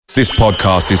This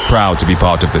podcast is proud to be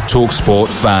part of the TalkSport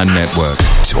Fan Network.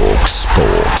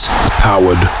 TalkSport.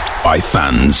 Powered by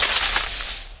fans.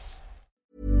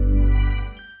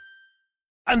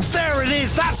 And there it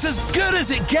is, that's as good as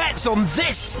it gets on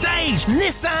this stage.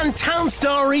 Nissan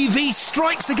Townstar EV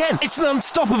strikes again. It's an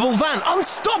unstoppable van,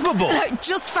 unstoppable.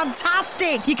 Just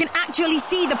fantastic. You can actually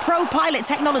see the ProPilot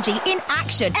technology in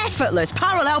action. Effortless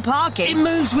parallel parking. It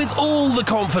moves with all the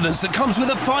confidence that comes with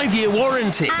a 5-year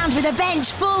warranty. And with a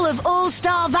bench full of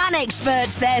all-star van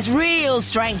experts, there's real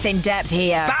strength in depth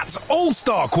here. That's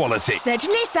all-star quality. Search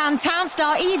Nissan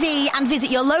Townstar EV and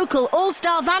visit your local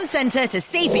all-star van centre to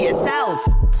see for yourself.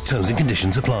 Terms and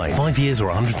conditions apply. 5 years or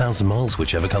 100,000 miles,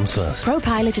 whichever comes first.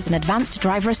 ProPilot is an advanced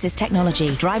driver assist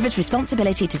technology. Driver's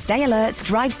responsibility to stay alert,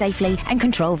 drive safely and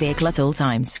control vehicle at all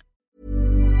times.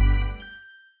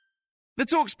 The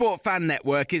TalkSport Fan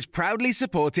Network is proudly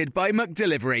supported by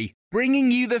McDelivery, bringing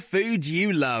you the food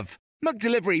you love.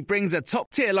 McDelivery brings a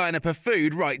top-tier lineup of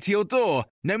food right to your door.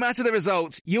 No matter the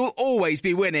result, you'll always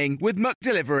be winning with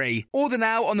McDelivery. Order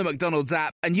now on the McDonald's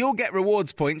app and you'll get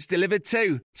rewards points delivered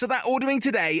too. So that ordering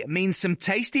today means some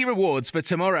tasty rewards for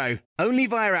tomorrow. Only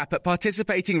via app at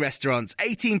participating restaurants.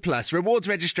 18 plus. Rewards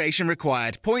registration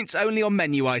required. Points only on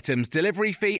menu items.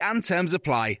 Delivery fee and terms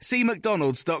apply. See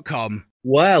mcdonalds.com.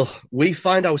 Well, we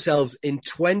find ourselves in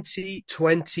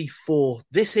 2024.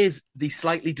 This is the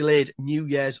slightly delayed New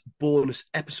Year's bonus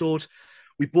episode.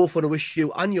 We both want to wish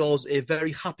you and yours a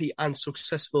very happy and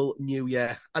successful New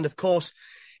Year. And of course,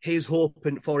 here's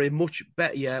hoping for a much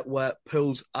better year where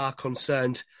pools are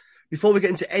concerned. Before we get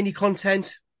into any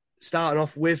content, starting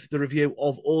off with the review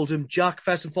of Oldham. Jack,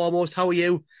 first and foremost, how are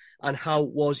you? And how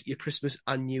was your Christmas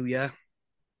and New Year?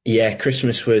 Yeah,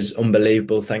 Christmas was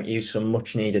unbelievable. Thank you. Some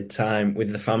much needed time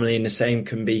with the family, and the same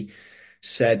can be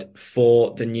said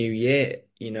for the new year.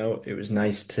 You know, it was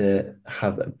nice to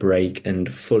have a break and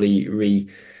fully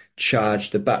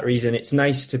recharge the batteries. And it's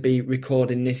nice to be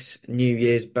recording this New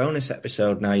Year's bonus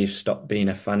episode now you've stopped being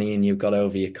a fanny and you've got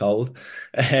over your cold.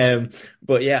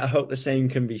 But yeah, I hope the same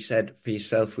can be said for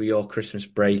yourself with your Christmas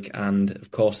break and,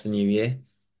 of course, the new year.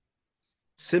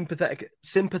 Sympathetic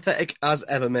as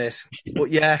ever, mate. But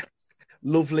yeah,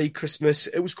 lovely Christmas.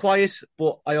 It was quiet,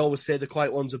 but I always say the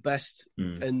quiet ones are best.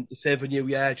 And the same for New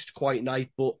Year, just a quiet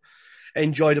night, but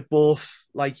enjoyed it both.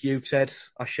 Like you've said,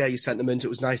 I share your sentiment. It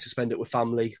was nice to spend it with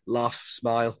family, laugh,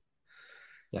 smile.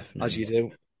 Definitely. As you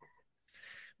do.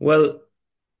 Well,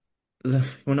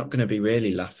 we're not going to be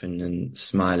really laughing and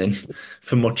smiling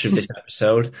for much of this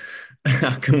episode,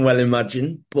 I can well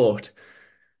imagine, but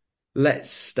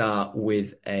let's start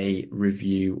with a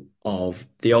review of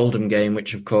the Oldham game,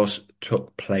 which of course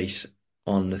took place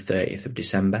on the 30th of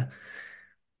December.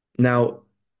 Now,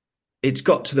 it's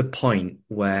got to the point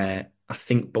where I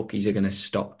think bookies are going to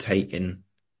stop taking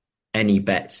any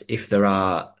bets if there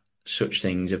are such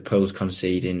things of Pools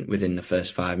conceding within the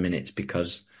first 5 minutes,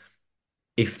 because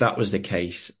if that was the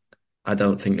case, I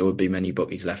don't think there would be many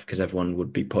bookies left because everyone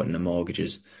would be putting their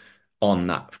mortgages on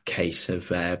that case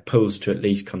of Pools to at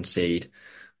least concede,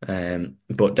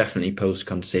 but definitely Pools to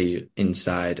concede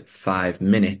inside 5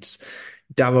 minutes.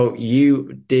 Davo,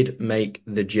 you did make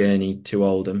the journey to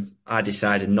Oldham. I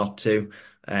decided not to.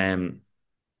 I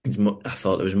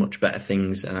thought there was much better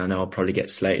things, and I know I'll probably get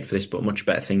slated for this, but much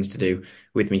better things to do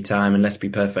with me time. And let's be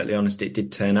perfectly honest, it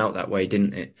did turn out that way,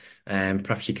 didn't it?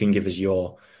 Perhaps you can give us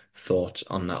your thoughts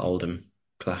on that Oldham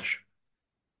clash.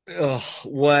 Oh,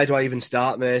 where do I even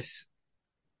start, mate?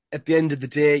 At the end of the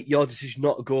day, your decision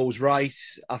not to go was right.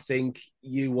 I think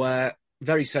you were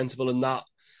very sensible in that.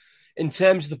 In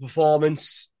terms of the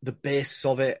performance, the basis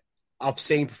of it, I've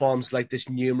seen performances like this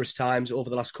numerous times over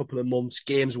the last couple of months,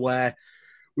 games where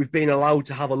we've been allowed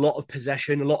to have a lot of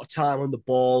possession, a lot of time on the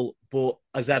ball, but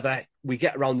as ever, we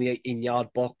get around the 18-yard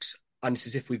box and it's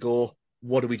as if we go,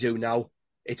 what do we do now?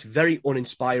 It's very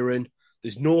uninspiring.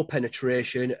 There's no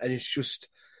penetration and it's just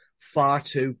far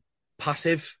too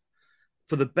passive.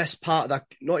 For the best part of that,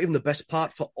 not even the best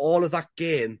part, for all of that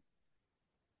game,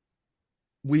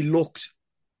 we looked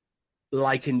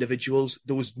like individuals.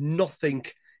 There was nothing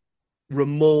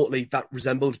remotely that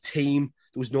resembled a team.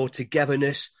 There was no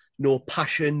togetherness, no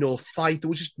passion, no fight. There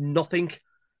was just nothing.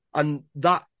 And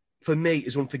that, for me,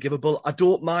 is unforgivable. I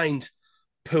don't mind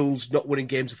Pools not winning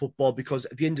games of football because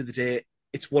at the end of the day,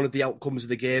 it's one of the outcomes of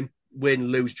the game, win,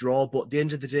 lose, draw. But at the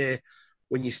end of the day,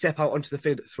 when you step out onto the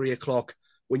field at 3 o'clock,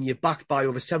 when you're backed by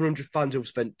over 700 fans who've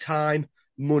spent time,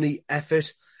 money,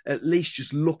 effort, at least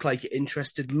just look like you're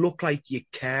interested, look like you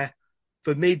care.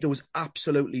 For me, there was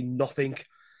absolutely nothing.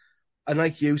 And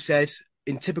like you said,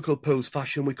 in typical Pools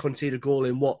fashion, we conceded a goal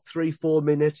in, 3-4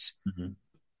 minutes? Mm-hmm.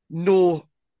 No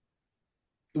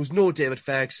there was no David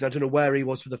Ferguson. I don't know where he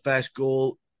was for the first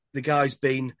goal. The guy's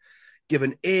been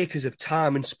given acres of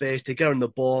time and space to get on the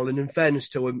ball, and in fairness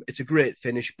to him, it's a great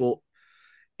finish, but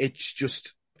it's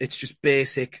just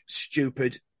basic,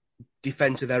 stupid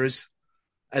defensive errors.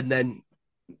 And then,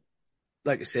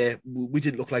 like I say, we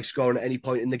didn't look like scoring at any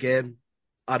point in the game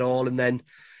at all. And then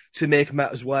to make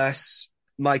matters worse,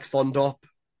 Mike Fondop,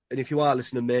 and if you are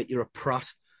listening, mate, you're a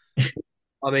prat.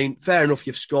 I mean, fair enough,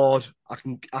 you've scored. I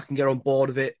can get on board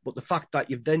with it. But the fact that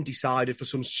you've then decided for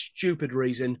some stupid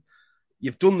reason,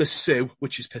 you've done the Sue,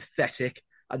 which is pathetic,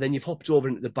 and then you've hopped over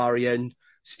into the barrier and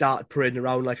started parading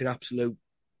around like an absolute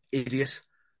idiot.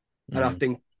 And I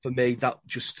think for me, that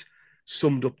just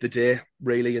summed up the day,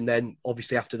 really. And then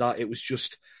obviously after that, it was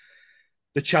just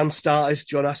the chant started.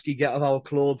 John Askey, get out of our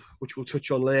club, which we'll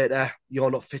touch on later.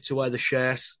 You're not fit to wear the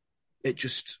shirt. It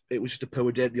was just a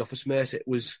poor day at the office, mate. It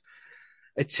was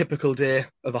a typical day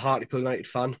of a Hartlepool United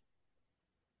fan.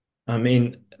 I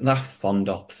mean, that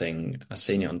Fondop thing, I've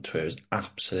seen it on Twitter, is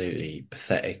absolutely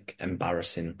pathetic,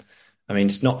 embarrassing. I mean,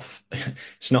 it's not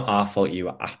our fault you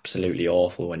were absolutely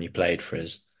awful when you played for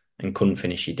us and couldn't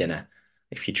finish your dinner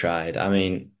if you tried. I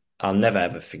mean, I'll never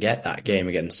ever forget that game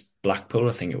against Blackpool,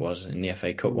 I think it was, in the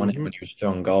FA Cup, when he was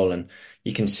throwing goal, and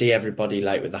you can see everybody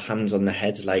like with their hands on their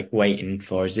heads, like waiting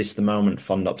for, is this the moment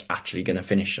Fondop's actually going to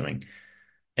finish something?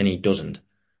 And he doesn't.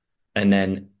 And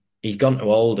then he's gone to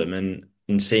Oldham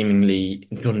and seemingly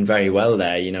done very well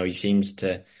there. You know, he seems to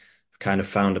have kind of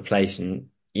found a place. And,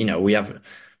 you know, we have,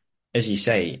 as you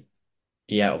say,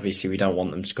 yeah, obviously we don't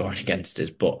want them scoring against us,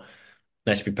 but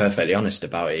let's be perfectly honest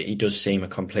about it. He does seem a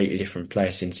completely different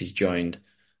player since he's joined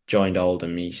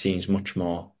Oldham. He seems much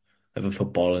more of a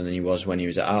footballer than he was when he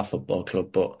was at our football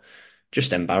club, but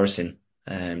just embarrassing.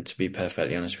 To be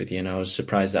perfectly honest with you, and I was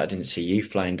surprised that I didn't see you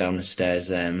flying down the stairs,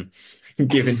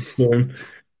 giving to him.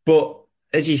 But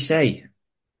as you say,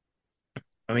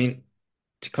 I mean,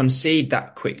 to concede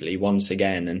that quickly once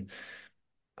again, and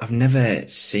I've never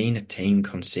seen a team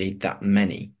concede that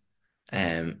many,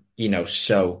 you know,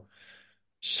 so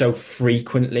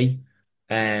frequently,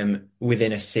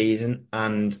 within a season.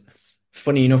 And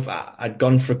funny enough, I'd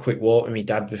gone for a quick walk with my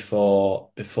dad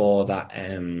before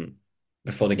that.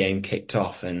 Before the game kicked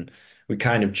off, and we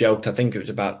kind of joked, I think it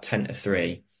was about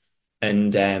 10-3.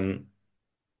 And,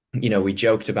 you know, we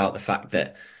joked about the fact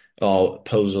that,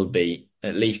 Pools will be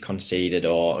at least conceded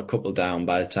or a couple down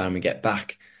by the time we get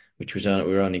back, which was we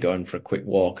were only going for a quick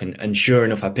walk. And sure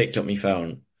enough, I picked up my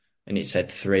phone and it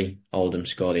said 3, Oldham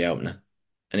scored the opener.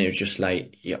 And it was just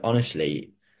like, you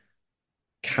honestly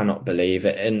cannot believe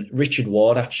it. And Richard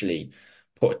Ward actually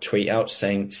put a tweet out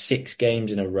saying 6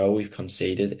 games in a row we've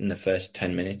conceded in the first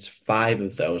 10 minutes, 5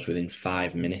 of those within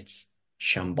 5 minutes.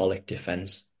 Shambolic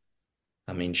defence.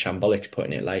 I mean, shambolic's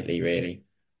putting it lightly, really.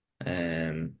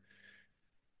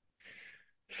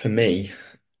 For me,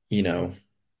 you know,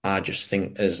 I just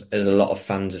think, as a lot of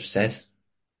fans have said,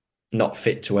 not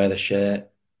fit to wear the shirt,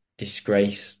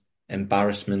 disgrace,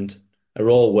 embarrassment, are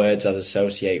all words I'd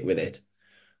associate with it.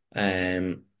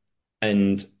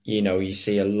 And, you know, you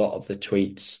see a lot of the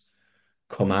tweets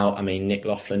come out. I mean, Nick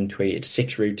Laughlin tweeted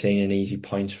 6 routine and easy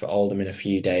points for Oldham in a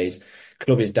few days.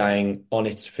 Club is dying on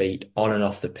its feet, on and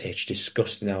off the pitch.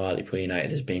 Disgusting how Hartlepool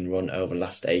United has been run over the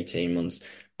last 18 months.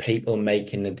 People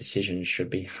making the decisions should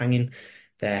be hanging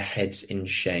their heads in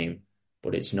shame,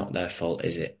 but it's not their fault,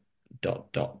 is it? ...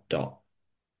 And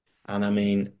I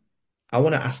mean, I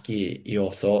want to ask you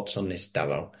your thoughts on this,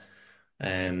 Davo.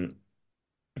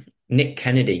 Nick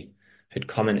Kennedy had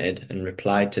commented and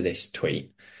replied to this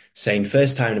tweet saying,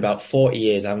 first time in about 40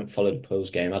 years I haven't followed a Pools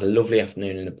game. I had a lovely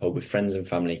afternoon in a pub with friends and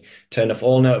family, turned off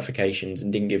all notifications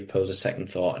and didn't give Pools a second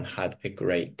thought and had a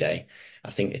great day.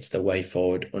 I think it's the way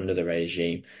forward under the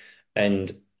regime.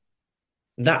 And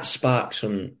that sparked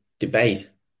some debate,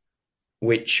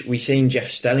 which we seen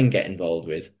Jeff Stelling get involved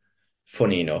with,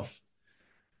 funny enough.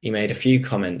 He made a few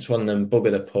comments, one of them,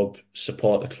 bugger the pub,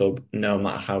 support the club, no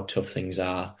matter how tough things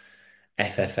are,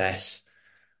 FFS.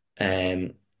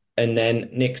 And then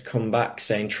Nick's come back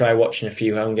saying, try watching a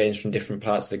few home games from different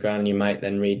parts of the ground. You might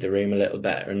then read the room a little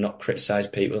better and not criticise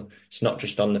people. It's not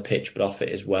just on the pitch, but off it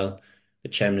as well. The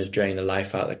chairman has drained the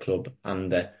life out of the club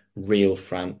and the real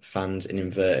fans in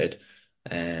inverted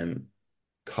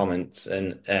comments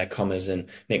and commas. And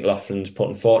Nick Laughlin's put,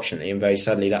 unfortunately and very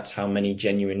sadly, that's how many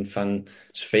genuine fans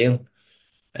feel.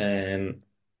 And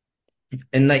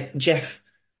like Jeff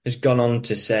has gone on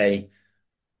to say,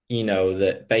 you know,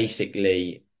 that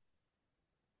basically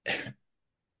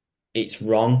it's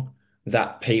wrong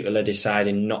that people are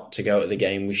deciding not to go to the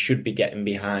game. We should be getting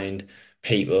behind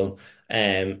people.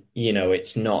 You know,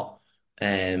 it's not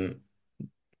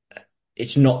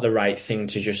it's not the right thing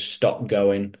to just stop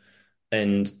going.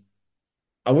 And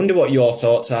I wonder what your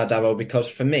thoughts are, Davo, because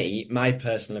for me, my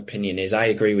personal opinion is I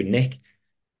agree with Nick.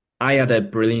 I had a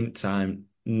brilliant time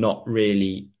not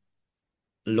really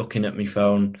looking at my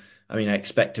phone. I mean, I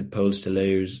expected Pools to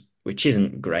lose, which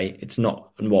isn't great. It's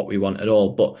not what we want at all,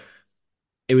 but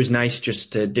it was nice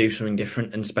just to do something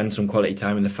different and spend some quality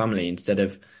time with the family instead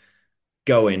of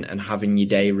going and having your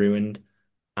day ruined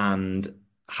and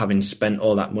having spent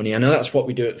all that money. I know that's what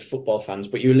we do at Football Fans,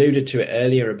 but you alluded to it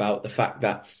earlier about the fact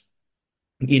that,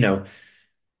 you know,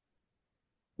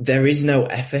 there is no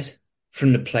effort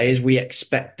from the players. We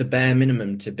expect the bare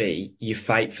minimum to be you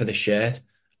fight for the shirt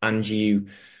and you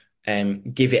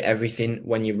give it everything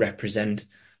when you represent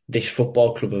this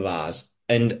football club of ours.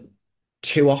 And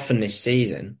too often this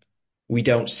season, we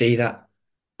don't see that.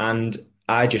 And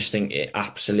I just think it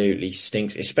absolutely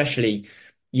stinks, especially,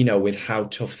 you know, with how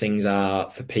tough things are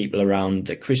for people around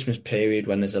the Christmas period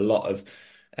when there's a lot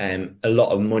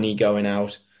of money going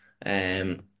out,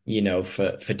 you know,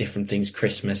 for different things,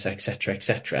 Christmas, etc.,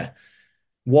 etc.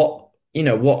 What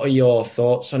are your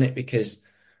thoughts on it? Because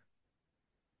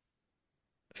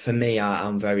for me,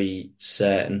 I'm very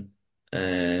certain.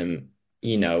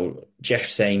 You know, Jeff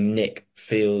saying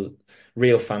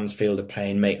real fans feel the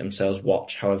pain, make themselves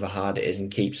watch however hard it is and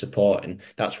keep supporting.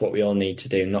 That's what we all need to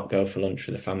do, not go for lunch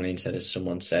with the family instead, as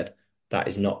someone said. That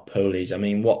is not Poolies. I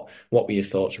mean, what were your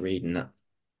thoughts reading that?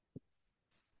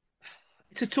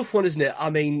 It's a tough one, isn't it?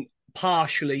 I mean,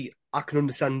 partially, I can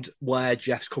understand where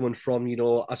Jeff's coming from. You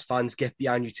know, as fans, get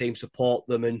behind your team, support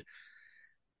them, and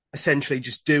essentially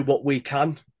just do what we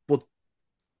can. But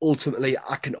ultimately,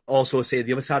 I can also say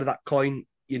the other side of that coin.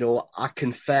 You know, I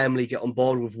can firmly get on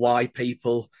board with why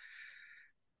people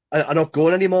are not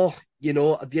going anymore. You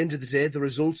know, at the end of the day, the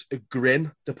results are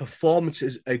grim. The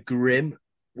performances are grim.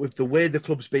 With the way the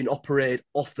club's been operated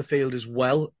off the field as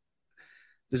well,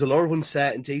 there's a lot of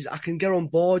uncertainties. I can get on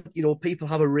board. You know, people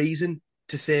have a reason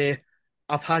to say,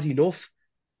 I've had enough.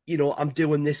 You know, I'm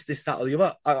doing this, that, or the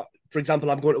other. For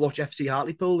example, I'm going to watch FC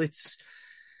Hartlepool. It's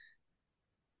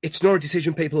not a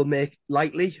decision people make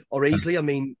lightly or easily. I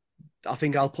mean, I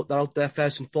think I'll put that out there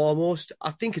first and foremost.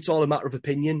 I think it's all a matter of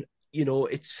opinion. You know,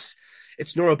 it's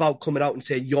not about coming out and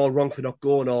saying you're wrong for not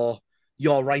going or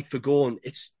you're right for going.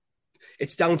 It's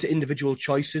down to individual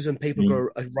choices, and people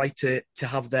got a right to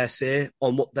have their say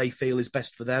on what they feel is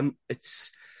best for them.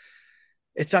 It's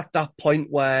at that point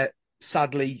where,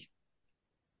 sadly,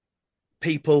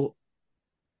 people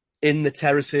in the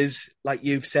terraces, like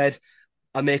you've said,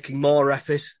 are making more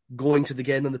effort going to the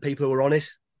game than the people who are on it.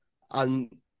 And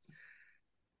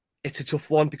it's a tough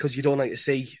one because you don't like to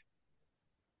see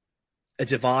a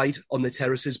divide on the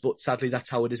terraces, but sadly, that's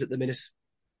how it is at the minute.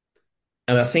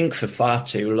 And I think for far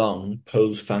too long,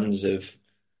 Pools fans have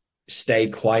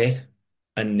stayed quiet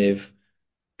and they've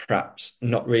perhaps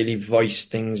not really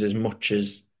voiced things as much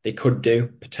as they could do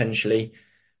potentially.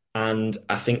 And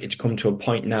I think it's come to a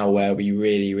point now where we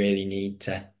really, really need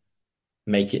to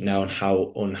make it known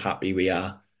how unhappy we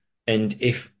are. And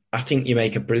I think you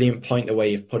make a brilliant point the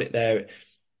way you've put it there.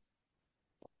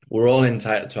 We're all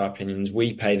entitled to our opinions.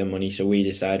 We pay the money, so we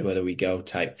decide whether we go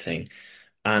type thing.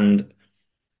 And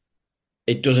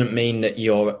it doesn't mean that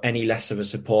you're any less of a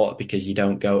supporter because you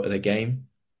don't go to the game.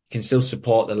 You can still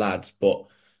support the lads, but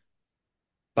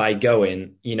by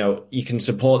going, you know, you can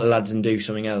support the lads and do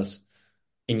something else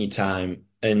in your time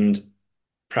and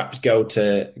perhaps go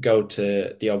to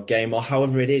the odd game or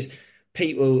however it is.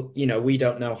 People, you know, we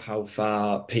don't know how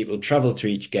far people travel to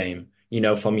each game. You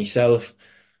know, for myself,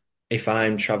 if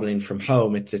I'm traveling from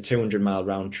home, it's a 200-mile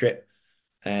round trip.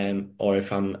 Or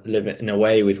if I'm living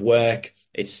away with work,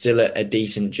 it's still a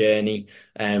decent journey.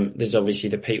 There's obviously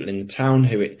the people in the town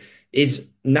who it is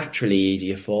naturally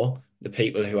easier for, the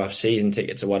people who have season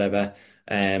tickets or whatever,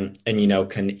 and, you know,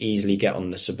 can easily get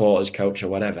on the supporters coach or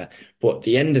whatever. But at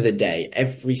the end of the day,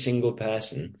 every single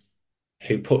person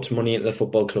who puts money into the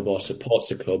football club or supports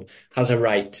the club has a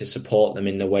right to support them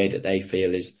in the way that they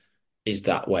feel is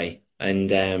that way.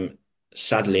 And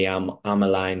sadly, I'm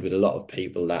aligned with a lot of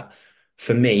people that,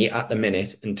 for me, at the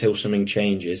minute, until something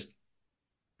changes,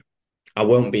 I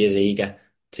won't be as eager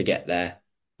to get there.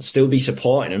 I'll still be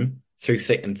supporting them through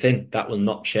thick and thin. That will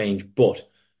not change. But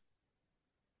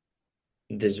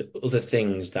there's other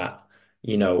things that,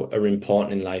 you know, are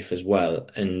important in life as well.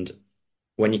 And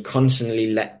when you're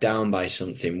constantly let down by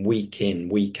something week in,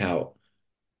 week out,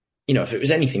 you know, if it was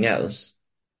anything else,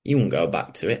 you wouldn't go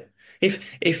back to it.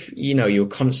 If you know, you're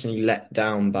constantly let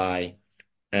down by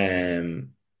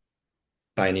an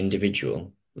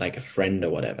individual, like a friend or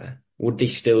whatever, would they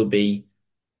still be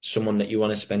someone that you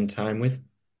want to spend time with?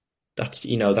 that's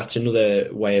another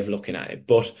way of looking at it.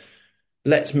 But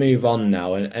let's move on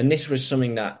now. And this was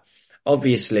something that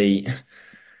obviously,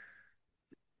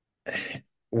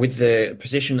 with the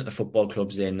position that the football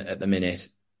club's in at the minute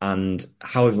and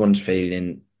how everyone's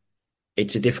feeling,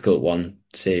 it's a difficult one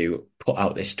to put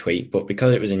out this tweet. But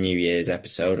because it was a New Year's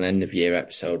episode, an end of year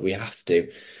episode, we have to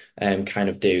kind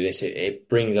of do this. It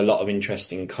brings a lot of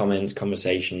interesting comments,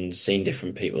 conversations, seeing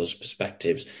different people's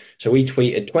perspectives. So we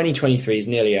tweeted 2023 is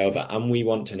nearly over and we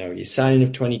want to know your signing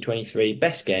of 2023,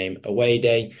 best game, away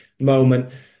day,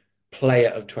 moment, player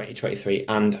of 2023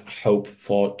 and hope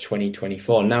for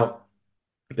 2024. Now,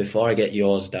 before I get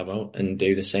yours, Davo, and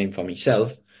do the same for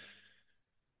myself,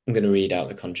 I'm going to read out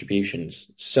the contributions.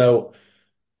 So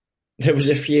there was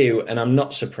a few, and I'm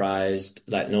not surprised,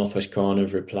 like Northwest Corner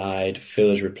have replied, Phil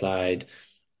has replied,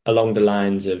 along the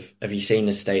lines of, have you seen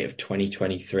the state of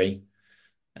 2023?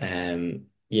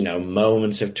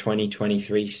 Moments of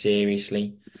 2023,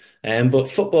 seriously. But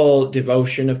Football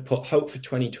Devotion have put hope for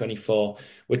 2024.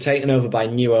 We're taken over by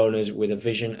new owners with a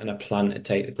vision and a plan to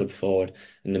take the club forward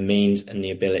and the means and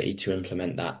the ability to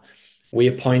implement that. We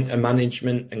appoint a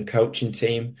management and coaching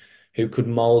team who could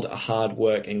mould a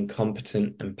hard-working,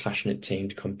 competent and passionate team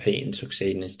to compete and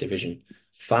succeed in this division.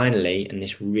 Finally, and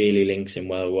this really links in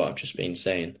well with what I've just been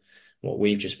saying, what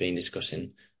we've just been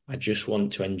discussing, I just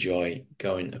want to enjoy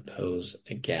going to polls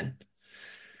again.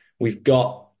 We've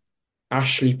got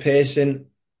Ashley Pearson,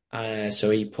 so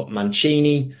he put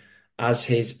Mancini as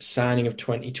his signing of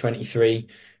 2023,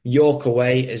 York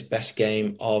away as best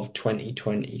game of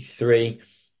 2023,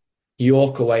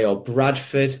 York away or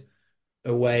Bradford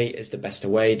away as the best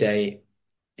away day.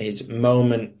 His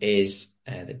moment is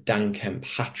the Dan Kemp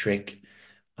hat-trick,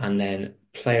 and then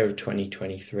player of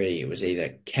 2023, it was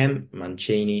either Kemp,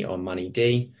 Mancini or Manny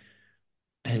D.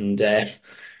 And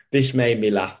this made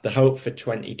me laugh. The hope for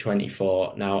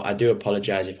 2024. Now, I do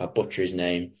apologise if I butcher his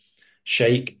name.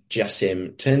 Sheikh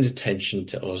Jassim turns attention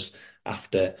to us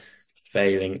after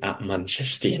failing at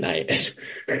Manchester United.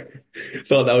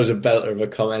 Thought that was a belter of a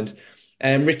comment.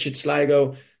 Richard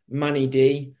Sligo, Manny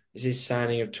D is his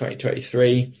signing of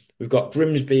 2023. We've got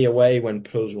Grimsby away when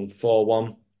Pools won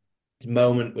 4-1. His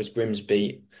moment was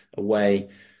Grimsby away.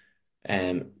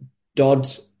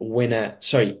 Dodds winner,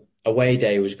 away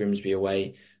day was Grimsby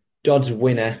away. Dodds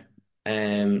winner,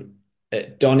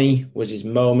 Donny was his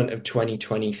moment of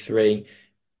 2023.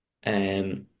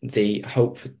 The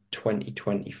hope for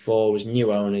 2024 was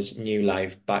new owners, new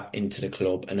life back into the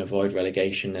club and avoid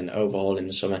relegation and overhaul in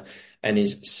the summer. And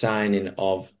his signing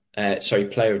of,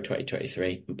 player of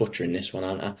 2023, I'm butchering this one,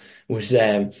 aren't I? Was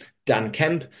Dan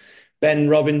Kemp. Ben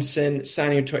Robinson,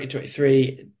 signing of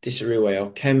 2023, Disarue or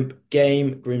Kemp.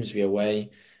 Game, Grimsby away.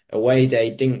 Away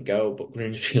day didn't go, but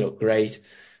Grimsby looked great.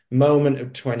 Moment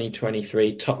of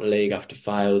 2023, top of the league after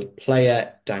filed.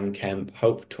 Player, Dan Kemp.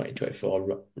 Hope for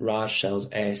 2024, Raj sells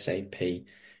ASAP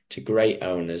to great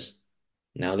owners.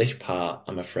 Now this part,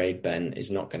 I'm afraid, Ben,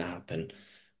 is not going to happen.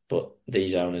 But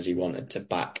these owners, he wanted to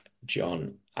back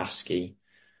John Askey.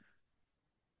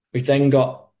 We've then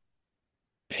got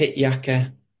Pit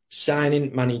Yaka,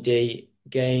 signing Manny D,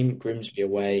 game, Grimsby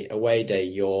away, away day,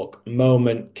 York,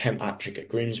 moment, Kemp hat-trick at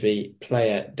Grimsby,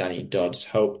 player, Danny Dodds,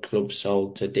 hope, club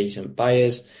sold to decent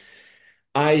buyers.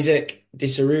 Isaac,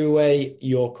 Disarue,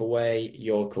 York away,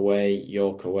 York away,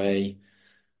 York away,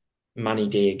 Manny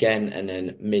D again, and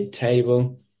then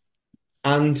mid-table.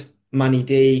 And Manny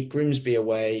D, Grimsby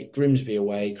away,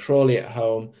 Crawley at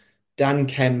home, Dan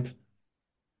Kemp,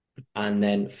 and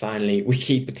then finally we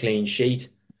keep a clean sheet.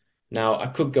 Now, I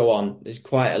could go on, there's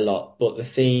quite a lot, but the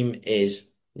theme is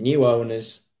new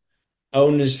owners,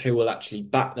 owners who will actually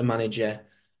back the manager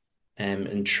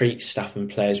and treat staff and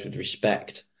players with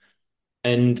respect.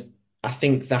 And I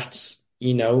think that's,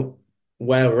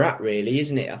 where we're at really,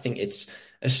 isn't it? I think it's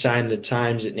a sign of the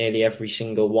times that nearly every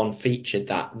single one featured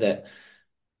that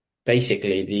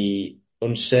basically the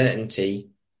uncertainty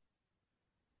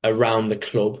around the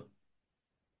club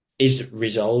is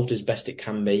resolved as best it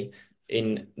can be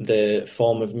in the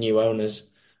form of new owners,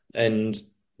 and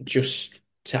just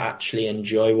to actually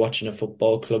enjoy watching a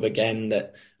football club again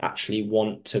that actually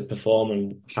want to perform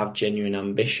and have genuine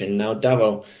ambition. Now,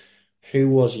 Davo, who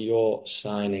was your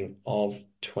signing of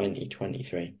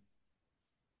 2023?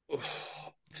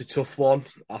 It's a tough one.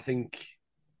 I think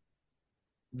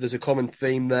there's a common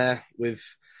theme there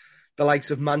with the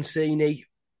likes of Mancini,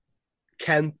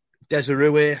 Kemp,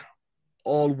 Desirue,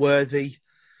 all worthy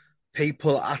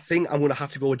people. I think I'm going to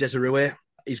have to go with Desirue.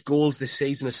 His goals this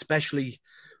season, especially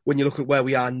when you look at where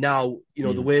we are now,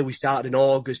 the way we started in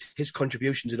August, his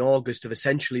contributions in August have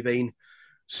essentially been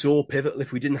so pivotal.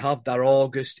 If we didn't have that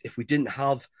August, if we didn't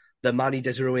have the Manny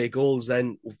Desiree goals,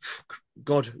 then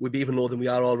God, we'd be even lower than we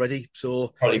are already.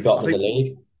 So Probably bottom of the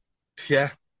league. yeah,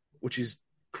 which is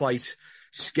quite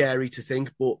scary to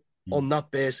think. But on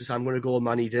that basis, I'm going to go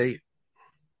Manny D.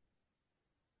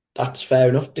 That's fair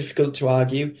enough. Difficult to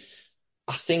argue.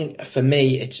 I think for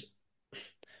me, it's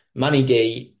Manny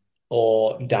D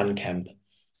or Dan Kemp.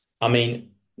 I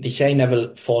mean, they say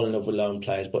never fall in love with lone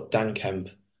players, but Dan Kemp,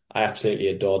 I absolutely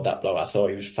adored that bloke. I thought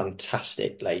he was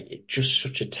fantastic. Like, just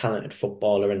such a talented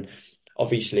footballer, and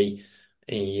obviously,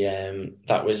 he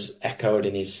that was echoed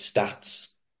in his stats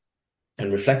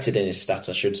and reflected in his stats,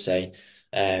 I should say,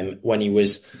 when he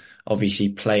was obviously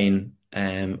playing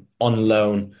on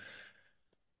loan,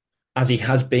 as he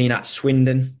has been at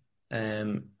Swindon.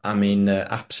 I mean,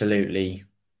 absolutely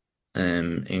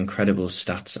incredible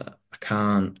stats.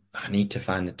 I need to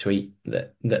find the tweet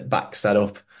that backs that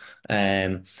up.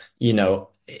 You know,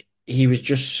 he was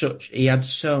just he had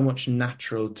so much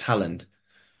natural talent,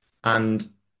 and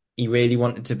he really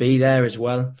wanted to be there as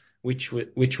well, which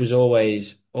was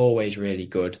always really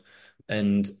good.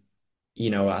 And you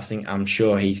know, I'm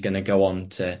sure he's going to go on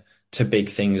to big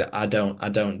things. I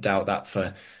don't doubt that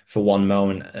for one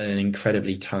moment. An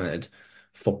incredibly talented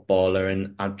footballer,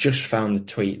 and I've just found the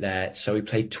tweet there. So he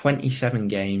played 27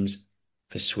 games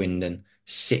for Swindon,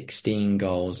 16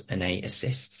 goals and 8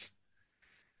 assists.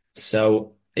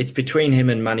 So it's between him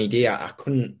and Manny D. I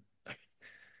couldn't.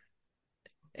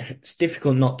 It's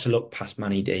difficult not to look past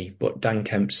Manny D, but Dan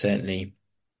Kemp certainly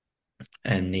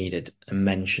needed a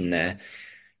mention there.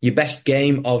 Your best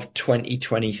game of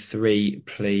 2023,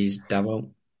 please, Davo.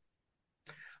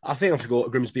 I think I have to go to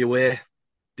Grimsby away.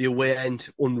 The away end,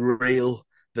 unreal.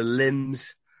 The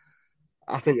limbs.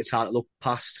 I think it's hard to look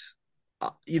past.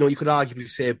 You know, you could arguably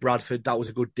say Bradford, that was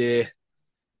a good day.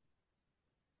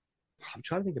 I'm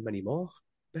trying to think of many more.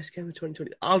 Best game of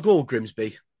 2020. I'll go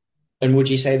Grimsby. And would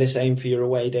you say the same for your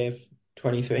away day of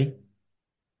 23?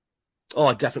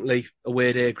 Oh, definitely.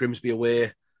 Away day, Grimsby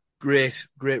away. Great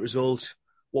result.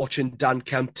 Watching Dan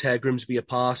Kemp tear Grimsby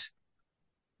apart.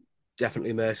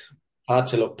 Definitely, mate. Hard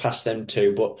to look past them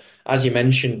too, but as you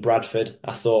mentioned, Bradford,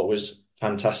 I thought was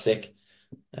fantastic.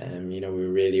 You know, we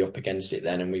were really up against it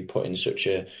then, and we put in such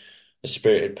a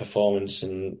spirited performance,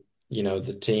 and you know,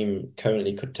 the team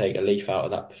currently could take a leaf out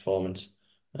of that performance,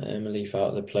 a leaf out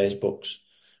of the players' books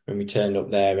when we turned up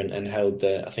there and held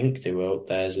I think they were up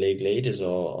there as league leaders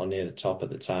or near the top at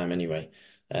the time anyway.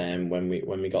 When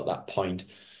we got that point,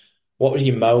 what was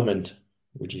your moment,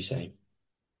 would you say?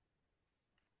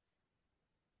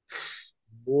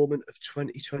 Moment of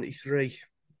 2023.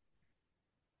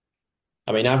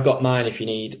 I mean, I've got mine if you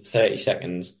need 30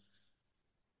 seconds.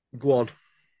 Go on.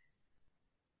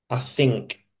 I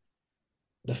think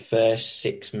the first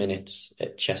 6 minutes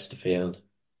at Chesterfield,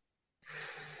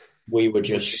 we were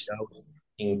just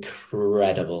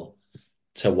incredible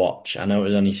to watch. I know it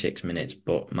was only 6 minutes,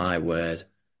 but my word,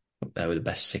 they were the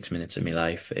best 6 minutes of my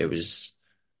life. It was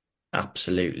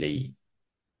absolutely,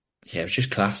 it was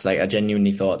just class. Like, I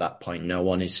genuinely thought at that point, no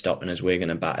one is stopping us. We're going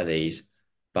to batter these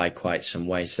by quite some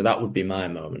way. So that would be my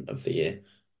moment of the year.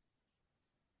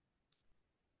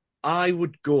 I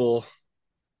would go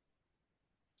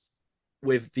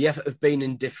with the effort of being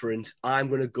indifferent. I'm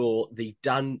going to go the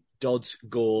Dan Dodds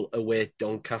goal away at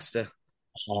Doncaster.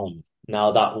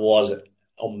 Now that was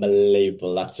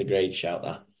unbelievable. That's a great shout,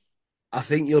 that. I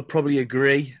think you'll probably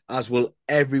agree, as will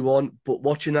everyone, but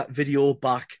watching that video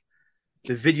back,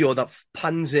 the video that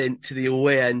pans in to the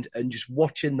away end and just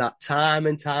watching that time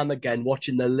and time again,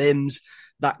 watching the limbs,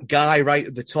 that guy right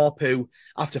at the top who,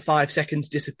 after 5 seconds,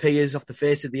 disappears off the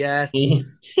face of the earth.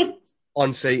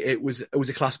 Honestly, it was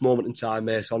a class moment in time,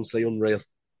 mate. Honestly, unreal.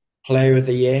 Player of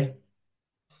the year?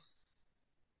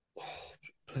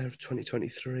 Player of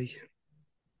 2023.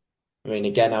 I mean,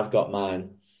 again, I've got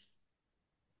mine.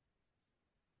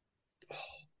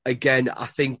 Again, I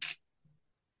think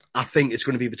it's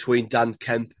going to be between Dan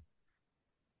Kemp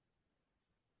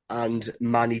and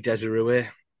Manny Desiree.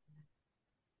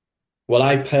 Well,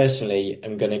 I personally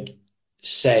am going to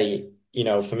say, you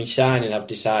know, for me signing, I've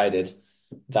decided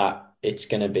that it's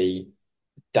going to be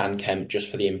Dan Kemp just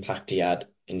for the impact he had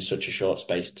in such a short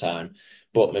space of time.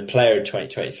 But my player of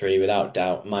 2023, without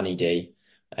doubt, Manny D.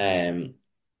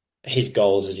 His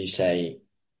goals, as you say,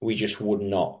 we just would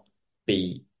not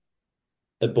be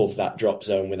above that drop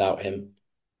zone without him,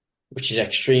 which is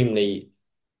extremely,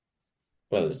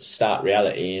 well, it's stark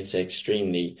reality. It's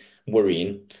extremely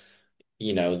worrying,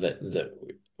 you know, that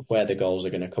where the goals are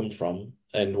going to come from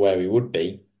and where we would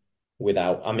be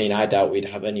without. I mean, I doubt we'd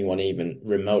have anyone even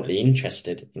remotely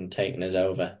interested in taking us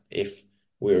over if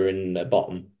we were in the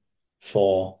bottom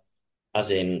four,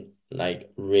 as in,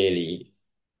 like, really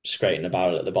scraping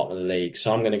about at the bottom of the league.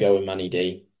 So I'm going to go with Manny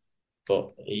D.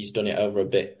 But he's done it over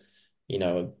a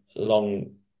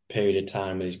long period of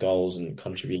time with his goals and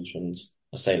contributions.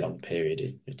 I say long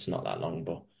period, it's not that long,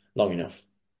 but long enough.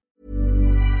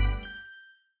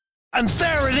 And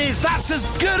there it is, that's as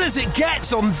good as it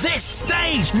gets on this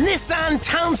stage. Nissan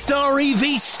Townstar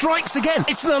EV strikes again.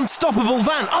 It's an unstoppable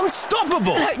van,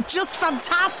 unstoppable. Just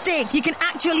fantastic. You can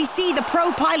actually see the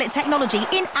ProPilot technology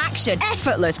in action.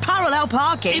 Effortless parallel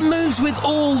parking. It moves with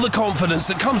all the confidence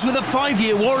that comes with a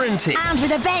 5-year warranty. And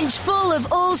with a bench full of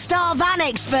all-star van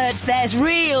experts, there's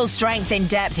real strength in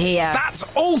depth here. That's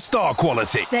all-star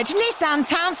quality. Search Nissan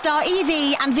Townstar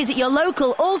EV and visit your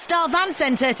local all-star van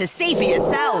centre to see for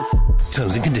yourself.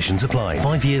 Terms and conditions apply.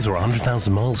 5 years or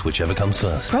 100,000 miles, whichever comes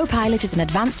first. ProPilot is an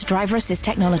advanced driver assist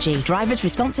technology. Driver's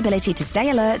responsibility to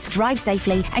stay alert, drive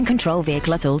safely, and control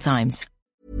vehicle at all times.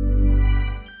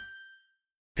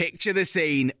 Picture the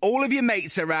scene. All of your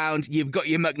mates around, you've got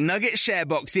your McNugget share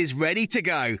boxes ready to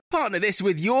go. Partner this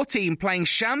with your team playing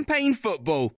champagne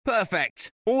football.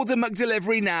 Perfect. Order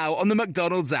McDelivery now on the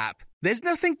McDonald's app. There's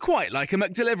nothing quite like a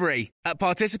McDelivery. At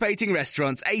participating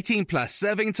restaurants, 18 plus,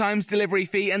 serving times, delivery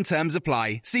fee and terms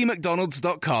apply. See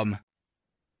mcdonalds.com.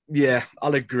 Yeah,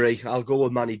 I'll agree. I'll go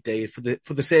with Manny D for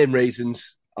the same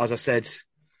reasons. As I said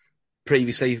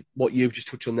previously, what you've just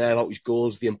touched on there about his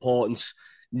goals, the importance.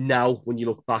 Now, when you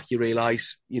look back, you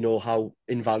realise, how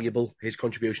invaluable his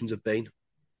contributions have been.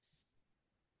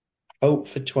 Hope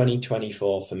for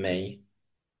 2024 for me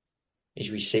is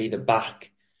we see the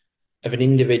back of an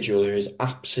individual who has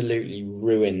absolutely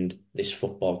ruined this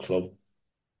football club.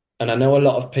 And I know a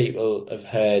lot of people have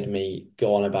heard me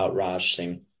go on about Raj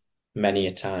Singh many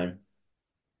a time.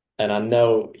 And I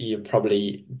know you're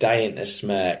probably dying to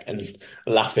smirk and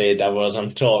laugh at as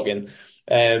I'm talking,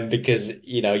 because,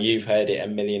 you've heard it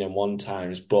 1,000,001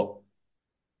 times. But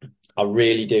I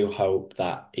really do hope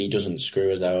that he doesn't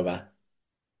screw us over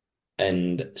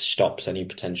and stops any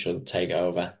potential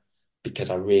takeover,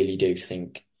 because I really do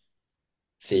think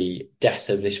the death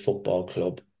of this football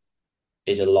club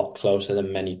is a lot closer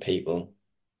than many people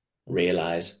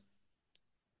realise.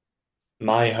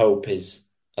 My hope is,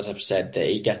 as I've said, that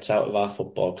he gets out of our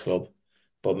football club,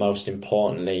 but most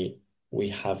importantly, we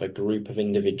have a group of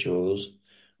individuals,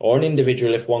 or an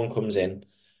individual if one comes in,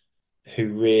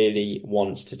 who really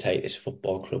wants to take this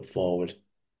football club forward,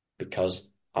 because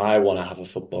I want to have a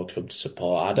football club to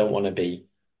support. I don't want to be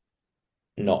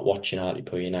not watching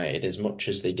Hartlepool United as much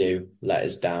as they do let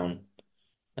us down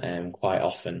quite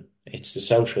often. It's the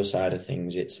social side of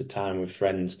things. It's the time with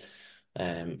friends,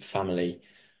 family.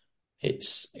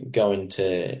 It's going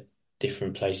to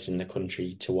different places in the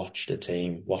country to watch the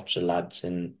team, watch the lads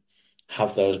and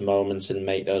have those moments and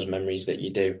make those memories that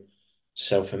you do.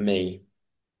 So for me,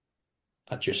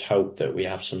 I just hope that we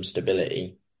have some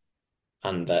stability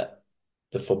and that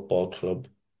the football club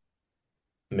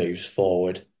moves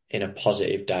forward in a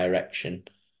positive direction.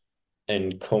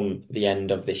 And come the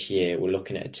end of this year, we're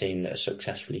looking at a team that are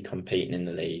successfully competing in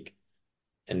the league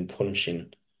and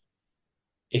punching,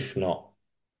 if not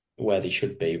where they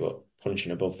should be, but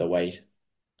punching above their weight.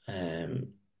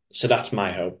 So that's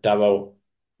my hope. Davo,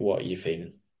 what are you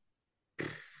feeling?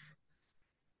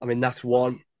 I mean, that's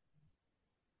one.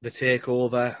 The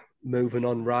takeover, moving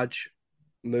on Raj,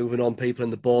 moving on people in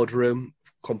the boardroom,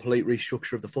 complete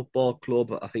restructure of the football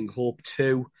club. I think hope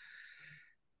two,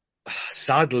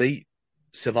 sadly,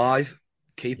 survive,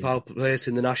 keep our place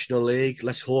in the National League.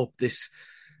 Let's hope this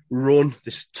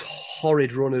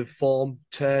torrid run of form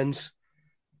turns.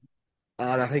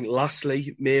 And I think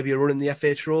lastly, maybe a run in the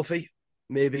FA Trophy.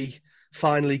 Maybe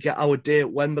finally get our day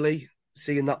at Wembley,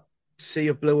 seeing that sea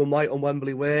of blue and white on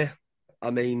Wembley Way.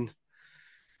 I mean,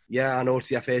 yeah, I know it's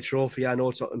the FA Trophy. I know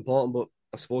it's not important, but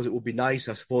I suppose it would be nice.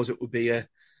 I suppose it would be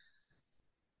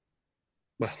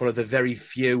one of the very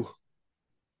few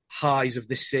highs of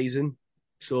this season.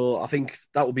 So I think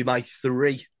that would be my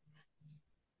three.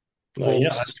 Well,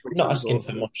 you're not asking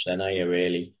for much then, are you,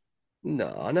 really?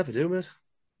 No, I never do, mate.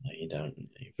 No, you don't.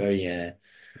 You're very,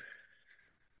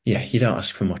 you don't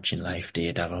ask for much in life, do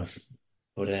you, Davo?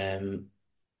 But, and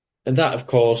that, of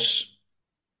course,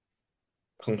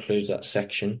 concludes that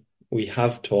section. We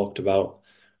have talked about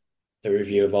the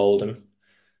review of Oldham.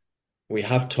 We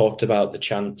have talked about the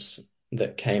chance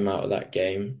that came out of that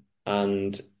game,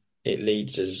 and it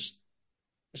leads us,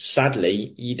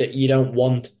 sadly, you don't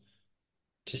want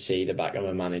to see the back of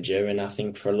a manager, and I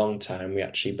think for a long time we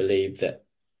actually believed that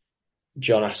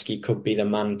John Askey could be the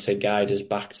man to guide us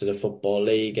back to the Football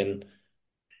League, and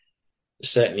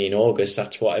certainly in August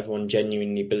that's what everyone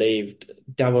genuinely believed.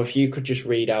 Davo, if you could just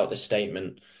read out the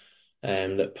statement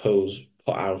that Pools put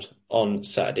put out on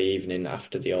Saturday evening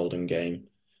after the Oldham game.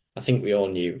 I think we all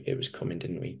knew it was coming,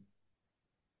 didn't we?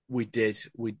 We did.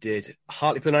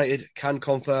 Hartlepool United can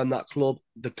confirm that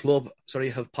the club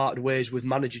have parted ways with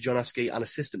manager John Askey and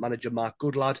assistant manager Mark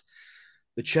Goodlad.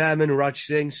 The chairman, Raj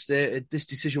Singh, stated this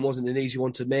decision wasn't an easy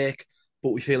one to make,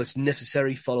 but we feel it's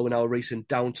necessary following our recent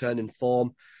downturn in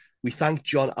form. We thank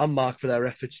John and Mark for their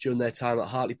efforts during their time at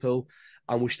Hartlepool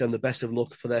and wish them the best of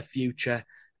luck for their future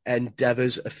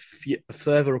endeavours. A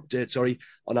further update,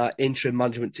 on our interim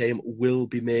management team will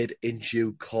be made in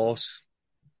due course.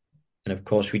 And of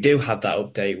course, we do have that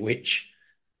update, which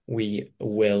we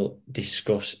will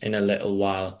discuss in a little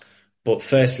while. But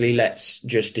firstly, let's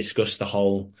just discuss the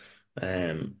whole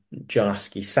John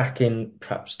Askey sacking,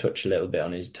 perhaps touch a little bit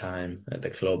on his time at the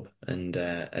club, and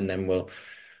then we'll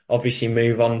obviously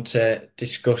move on to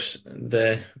discuss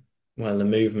the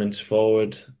movements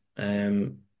forward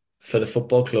for the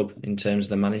football club in terms of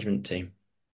the management team.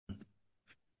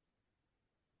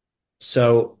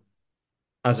 So,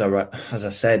 as I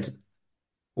said,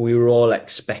 we were all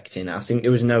expecting. I think there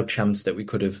was no chance that we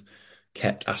could have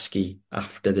kept Askey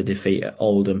after the defeat at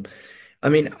Oldham. I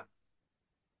mean,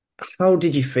 how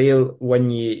did you feel when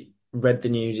you read the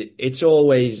news? It's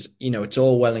always, it's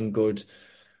all well and good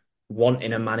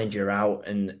wanting a manager out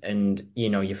and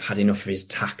you've had enough of his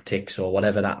tactics or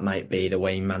whatever that might be, the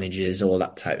way he manages, all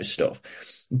that type of stuff.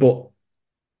 But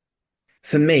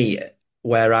for me,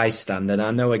 where I stand, and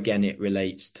I know again it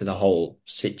relates to the whole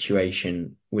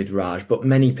situation with Raj, but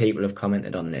many people have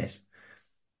commented on this.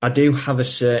 I do have a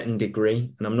certain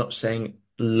degree, and I'm not saying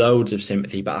loads of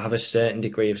sympathy, but I have a certain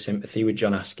degree of sympathy with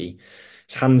John Askey.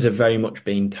 His hands have very much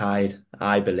been tied,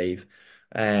 I believe,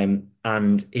 and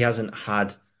he hasn't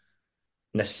had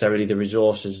necessarily the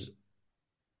resources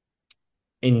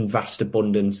in vast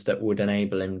abundance that would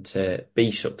enable him to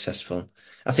be successful.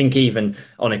 I think even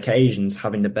on occasions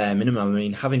having the bare minimum. I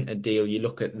mean, having to deal, you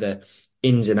look at the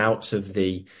ins and outs of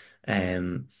the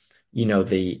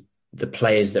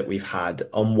players that we've had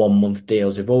on 1 month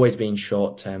deals. They've always been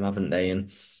short term, haven't they?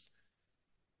 And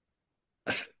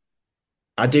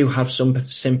I do have some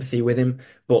sympathy with him,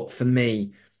 but for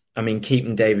me, I mean,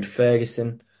 keeping David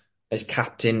Ferguson as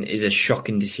captain is a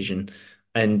shocking decision.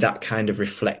 And that kind of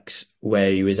reflects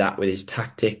where he was at with his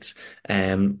tactics.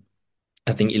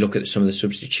 I think you look at some of the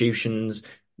substitutions,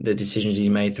 the decisions he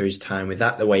made through his time with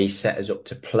that, the way he set us up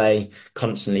to play,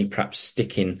 constantly perhaps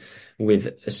sticking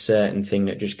with a certain thing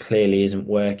that just clearly isn't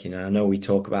working. And I know we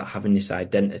talk about having this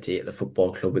identity at the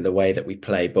football club with the way that we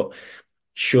play, but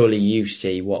surely you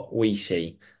see what we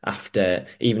see after,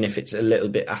 even if it's a little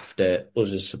bit after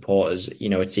us as supporters,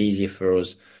 it's easier for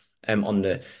us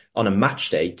on a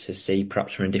match day to see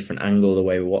perhaps from a different angle the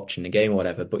way we're watching the game or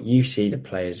whatever, but you see the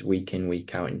players week in,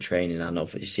 week out in training and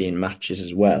obviously in matches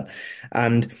as well.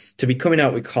 And to be coming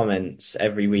out with comments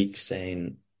every week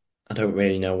saying, I don't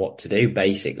really know what to do,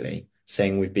 basically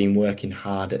saying we've been working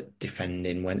hard at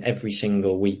defending when every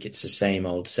single week it's the same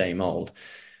old,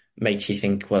 makes you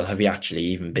think, well, have you actually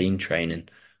even been training?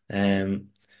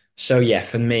 So yeah,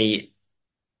 for me,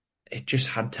 it just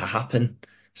had to happen.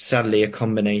 Sadly, a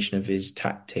combination of his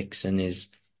tactics and his,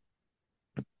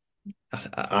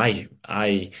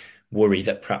 I worry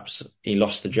that perhaps he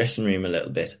lost the dressing room a little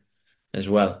bit as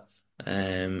well.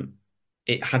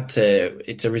 It's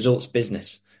a results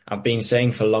business. I've been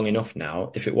saying for long enough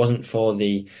now, if it wasn't for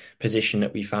the position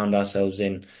that we found ourselves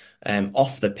in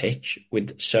off the pitch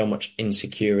with so much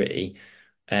insecurity,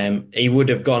 he would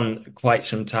have gone quite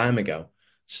some time ago.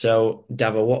 So,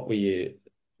 Davo, what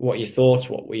were your thoughts?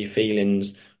 What were your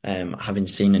feelings having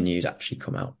seen the news actually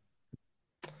come out?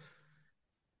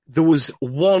 There was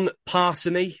one part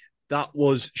of me that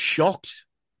was shocked,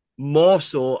 more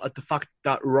so at the fact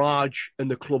that Raj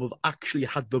and the club have actually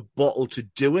had the bottle to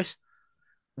do it.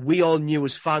 We all knew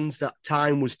as fans that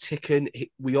time was ticking.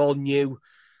 We all knew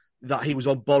that he was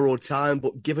on borrowed time,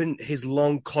 but given his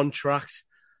long contract,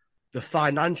 the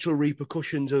financial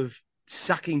repercussions of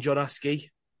sacking John Askey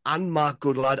and Mark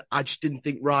Goodlad, I just didn't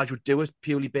think Raj would do it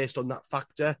purely based on that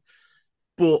factor.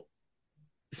 But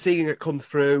seeing it come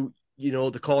through,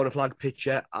 the corner flag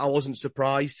picture, I wasn't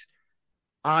surprised.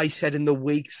 I said in the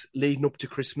weeks leading up to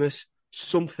Christmas,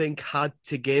 something had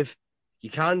to give. You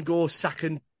can't go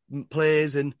sacking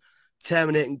players and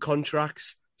terminating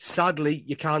contracts. Sadly,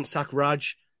 you can't sack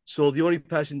Raj. So the only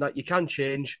person that you can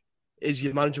change is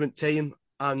your management team.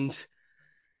 And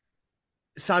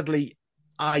sadly,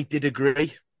 I did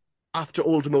agree. After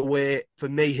Oldham away, for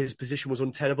me, his position was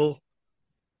untenable.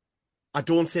 I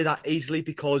don't say that easily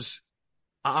because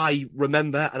I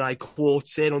remember, and I quote,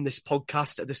 saying on this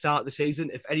podcast at the start of the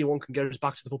season, if anyone can get us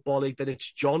back to the Football League, then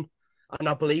it's John. And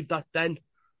I believe that then.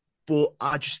 But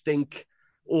I just think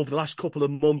over the last couple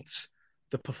of months,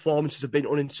 the performances have been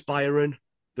uninspiring.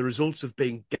 The results have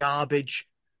been garbage.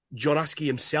 John Askey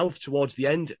himself towards the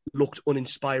end looked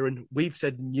uninspiring. We've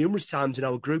said numerous times in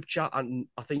our group chat, and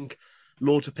I think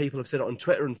loads of people have said it on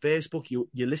Twitter and Facebook. You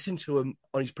listen to him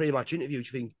on his pre-match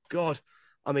interviews, you think, God,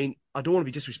 I mean, I don't want to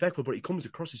be disrespectful, but he comes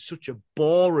across as such a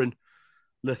boring,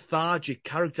 lethargic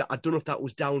character. I don't know if that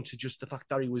was down to just the fact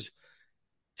that he was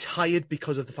tired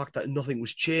because of the fact that nothing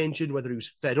was changing, whether he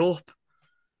was fed up.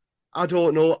 I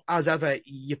don't know. As ever,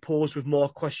 you pose with more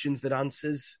questions than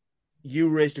answers. You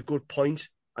raised a good point.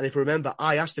 And if you remember,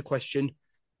 I asked the question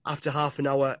after half an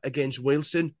hour against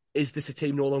Wilson, is this a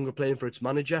team no longer playing for its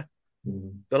manager?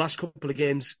 The last couple of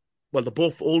games, well, they're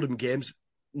both Oldham games,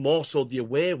 more so the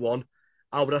away one,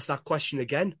 I would ask that question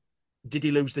again. Did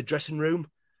he lose the dressing room?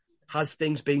 Has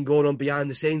things been going on behind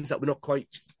the scenes that we're not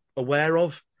quite aware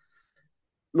of?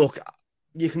 Look,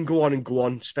 you can go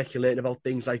on speculating about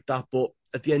things like that, but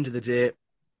at the end of the day,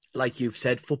 like you've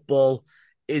said, football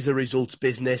is a results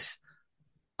business,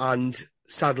 and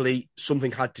sadly,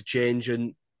 something had to change,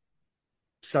 and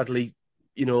sadly,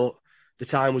 the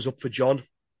time was up for John.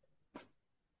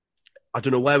 I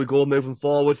don't know where we go moving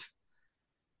forward.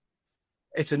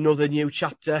 It's another new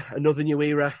chapter, another new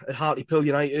era at Hartlepool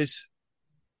United.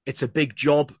 It's a big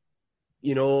job.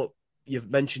 You've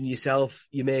mentioned yourself,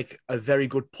 you make a very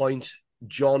good point.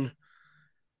 John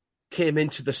came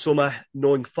into the summer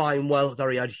knowing fine well that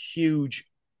he had huge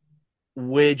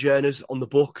wage earners on the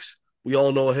books. We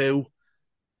all know who.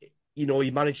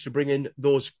 He managed to bring in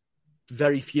those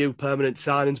very few permanent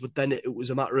signings, but then it was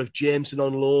a matter of Jameson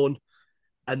on loan,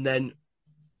 and then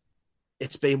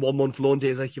it's been 1 month loan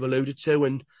days, like you've alluded to,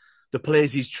 and the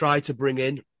players he's tried to bring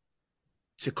in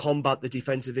to combat the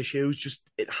defensive issues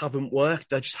it haven't worked.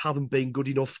 They just haven't been good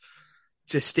enough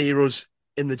to steer us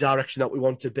in the direction that we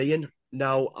want to be in.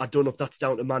 Now, I don't know if that's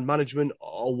down to man management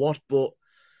or what, but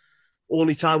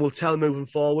only time will tell moving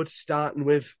forward, starting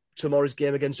with tomorrow's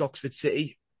game against Oxford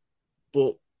City.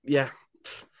 But yeah,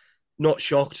 not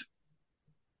shocked,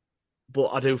 but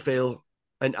I do feel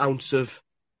an ounce of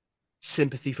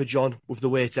sympathy for John with the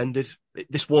way it's ended.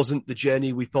 This wasn't the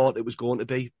journey we thought it was going to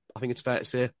be. I think it's fair to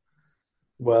say.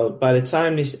 Well, by the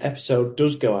time this episode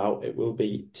does go out, it will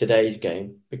be today's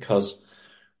game because,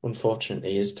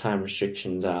 unfortunately, as time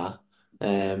restrictions are,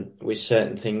 with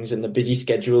certain things and the busy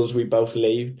schedules we both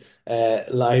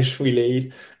lives we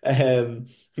lead,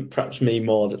 perhaps me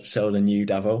more so than you,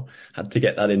 Davo. Had to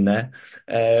get that in there.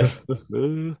 It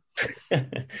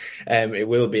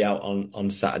will be out on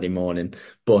Saturday morning,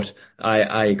 but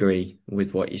I agree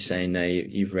with what you're saying there.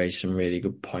 You've raised some really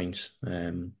good points.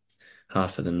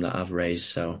 Half of them that I've raised,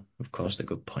 so of course they're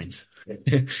good points.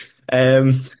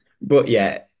 But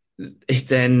yeah,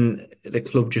 then the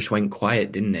club just went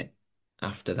quiet, didn't it?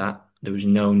 After that, there was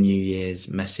no New Year's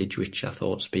message, which I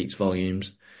thought speaks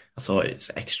volumes. I thought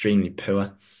it's extremely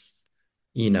poor.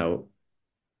 I'm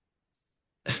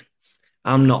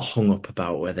not hung up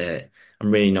about whether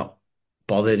I'm really not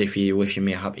bothered if you're wishing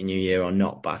me a happy new year or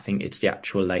not, but I think it's the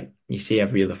actual, you see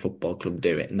every other football club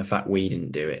do it, and the fact we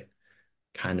didn't do it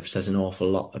kind of says an awful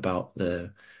lot about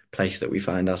the place that we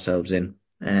find ourselves in.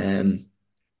 And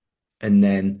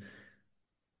then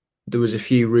there was a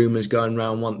few rumours going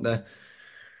around,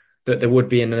 that there would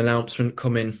be an announcement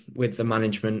coming with the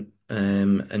management,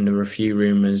 and there were a few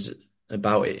rumours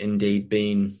about it indeed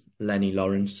being Lenny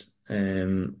Lawrence.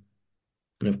 And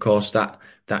of course that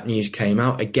news came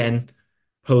out. Again,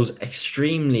 Hull's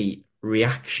extremely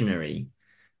reactionary.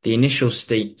 The initial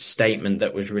statement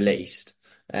that was released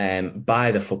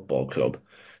by the football club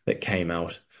that came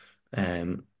out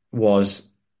was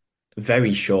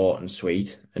very short and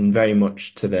sweet and very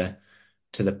much to the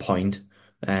point.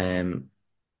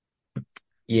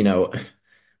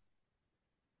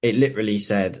 It literally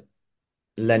said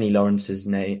Lenny Lawrence has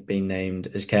been named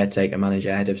as caretaker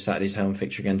manager ahead of Saturday's home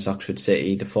fixture against Oxford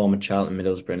City. The former Charlton,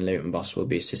 Middlesbrough and Luton boss will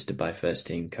be assisted by first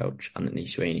team coach Anthony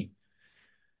Sweeney.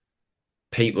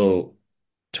 People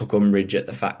took umbrage at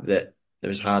the fact that there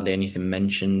was hardly anything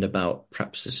mentioned about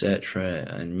perhaps the search for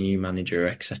a new manager,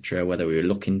 etc., whether we were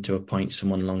looking to appoint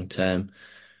someone long term.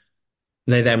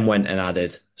 They then went and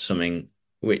added something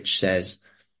which says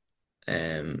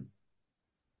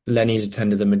Lenny's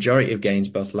attended the majority of games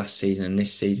both last season and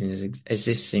this season in his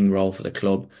existing role for the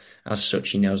club. As such,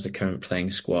 he knows the current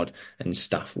playing squad and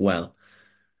staff well.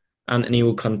 Anthony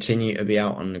will continue to be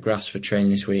out on the grass for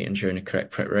training this week, ensuring the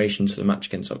correct preparations for the match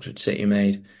against Oxford City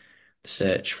made. The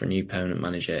search for a new permanent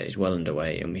manager is well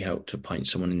underway and we hope to appoint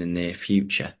someone in the near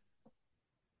future.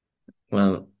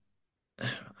 Well,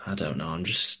 I don't know. I'm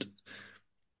just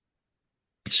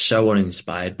so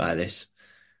uninspired by this.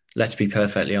 let's be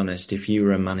perfectly honest, if you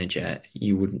were a manager,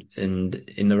 you would, and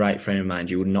in the right frame of mind,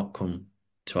 you would not come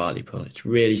to Hartlepool. It's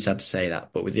really sad to say that,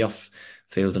 but with the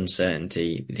off-field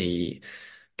uncertainty, the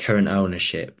current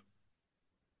ownership,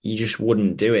 you just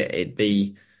wouldn't do it. It'd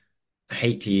be, I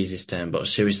hate to use this term, but a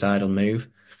suicidal move.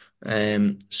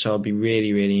 So I'd be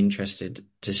really, really interested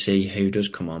to see who does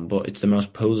come on, but it's the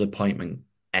most Pools appointment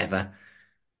ever.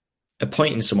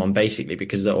 Appointing someone basically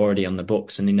because they're already on the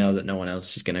books and they know that no one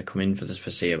else is going to come in for the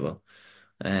foreseeable.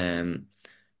 The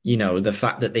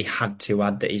fact that they had to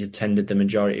add that he's attended the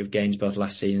majority of games both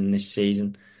last season and this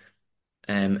season,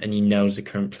 and he knows the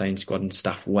current playing squad and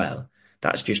staff well,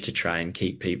 that's just to try and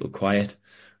keep people quiet.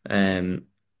 For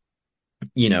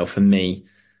me,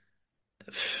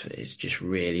 it's just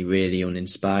really, really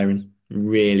uninspiring.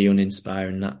 Really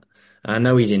uninspiring that. I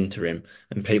know he's interim,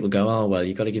 and people go, "Oh well,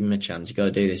 you got to give him a chance. You got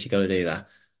to do this. You got to do that."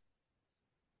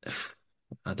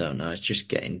 I don't know. It's just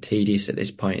getting tedious at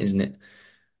this point, isn't it?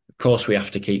 Of course, we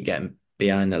have to keep getting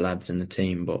behind the lads and the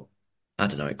team, but I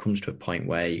don't know. It comes to a point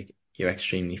where you're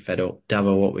extremely fed up.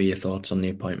 Davo, what were your thoughts on the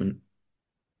appointment?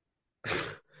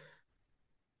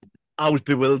 I was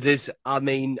bewildered. I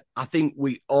mean, I think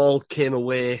we all came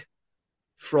away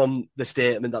from the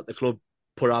statement that the club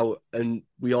put out, and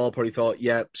we all probably thought,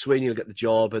 yeah, Sweeney will get the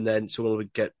job, and then someone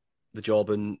would get the job,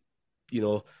 and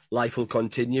life will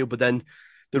continue. But then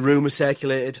the rumour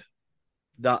circulated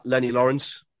that Lenny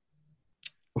Lawrence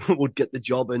would get the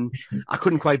job, and I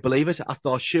couldn't quite believe it. I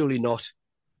thought, surely not.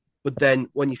 But then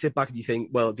when you sit back and you think,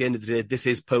 well, at the end of the day, this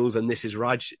is Pools and this is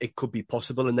Raj, it could be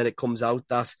possible. And then it comes out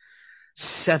that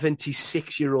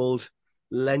 76-year-old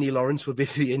Lenny Lawrence would be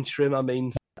the interim. I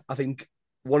mean, I think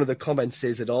one of the comments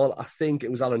says it all. I think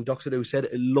it was Alan Doctor who said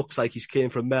it looks like he's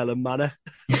came from Merlin Manor.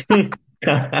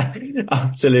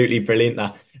 Absolutely brilliant,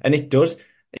 that. And it does.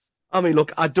 I mean,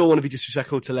 look, I don't want to be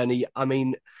disrespectful to Lenny. I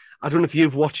mean, I don't know if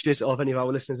you've watched it or if any of our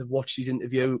listeners have watched his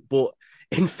interview, but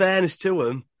in fairness to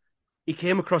him, he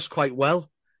came across quite well.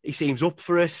 He seems up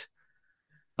for it.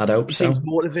 I'd hope so. He seems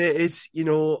motivated.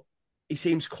 He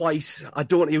seems quite, I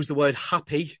don't want to use the word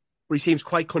happy, but he seems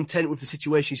quite content with the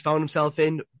situation he's found himself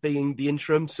in, being the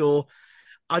interim. So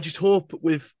I just hope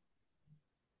with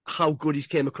how good he's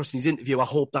came across in his interview, I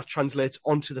hope that translates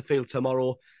onto the field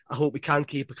tomorrow. I hope we can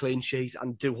keep a clean sheet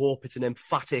and do hope it's an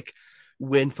emphatic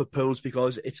win for Pools,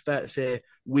 because it's fair to say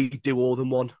we do owe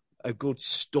them one. A good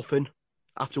stuffing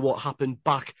after what happened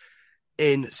back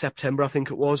in September, I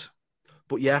think it was.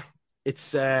 But yeah,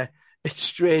 it's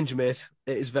strange, mate.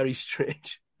 It is very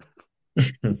strange.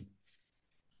 You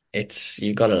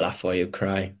got to laugh or you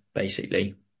cry,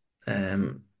 basically.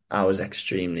 I was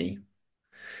extremely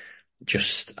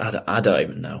I don't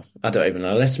even know.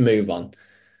 Let's move on.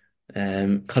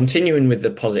 Continuing with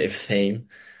the positive theme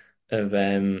of,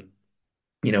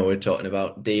 we're talking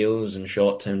about deals and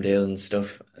short-term deals and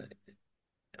stuff.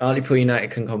 Hartlepool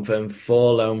United can confirm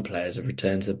 4 loan players have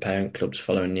returned to the parent clubs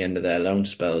following the end of their loan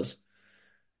spells.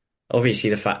 Obviously,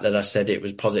 the fact that I said it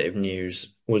was positive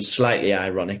news was slightly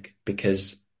ironic,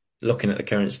 because looking at the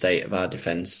current state of our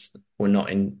defence, we're not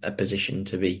in a position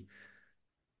to be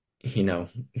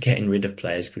getting rid of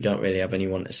players, because we don't really have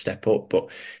anyone to step up. But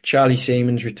Charlie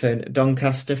Seaman's returned to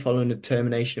Doncaster following the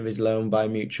termination of his loan by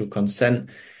mutual consent.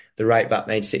 The right-back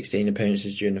made 16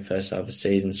 appearances during the first half of the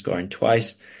season, scoring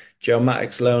twice. Joe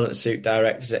Mattock's loan at the Suit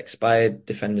Direct has expired.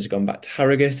 Defender's gone back to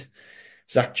Harrogate.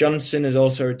 Zach Johnson has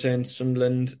also returned to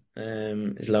Sunderland,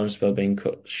 his loan spell being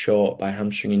cut short by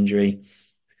hamstring injury.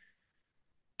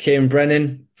 Kieran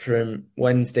Brennan from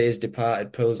Wednesday has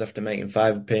departed Pools after making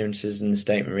 5 appearances, and the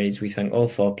statement reads, "We thank all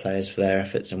 4 players for their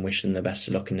efforts and wish them the best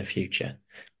of luck in the future."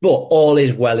 But all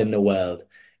is well in the world.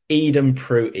 Eden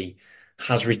Pruty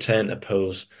has returned to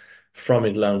Pools from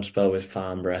his loan spell with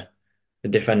Farnborough. The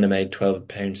defender made 12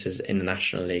 appearances in the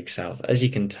National League South. As you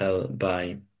can tell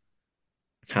by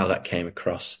how that came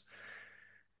across,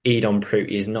 Eden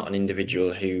Pruty is not an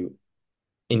individual who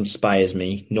inspires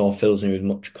me, nor fills me with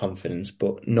much confidence,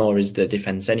 but nor is the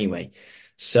defence anyway.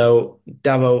 So,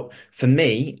 Davo, for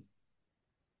me,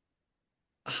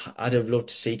 I'd have loved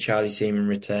to see Charlie Seaman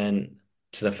return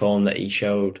to the form that he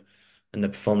showed and the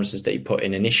performances that he put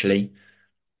in initially.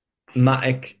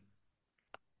 Mattock,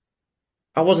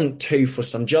 I wasn't too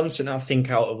fussed on. Johnson, I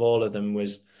think out of all of them,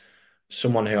 was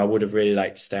someone who I would have really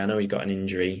liked to stay. I know he got an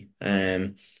injury.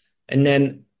 And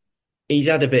then he's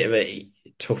had a bit of a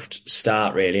tough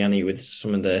start, really, hasn't he, with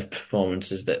some of the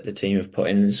performances that the team have put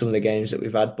in and some of the games that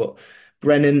we've had. But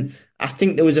Brennan, I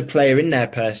think there was a player in there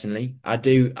personally. I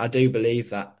do believe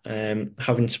that.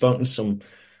 Having spoken to some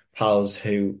pals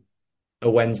who are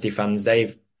Wednesday fans,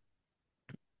 they've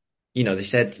they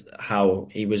said how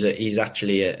he's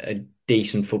actually a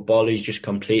decent footballer. He's just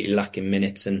completely lacking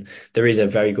minutes, and there is a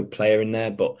very good player in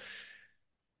there. But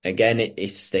again,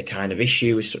 it's the kind of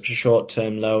issue with such a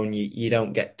short-term loan. You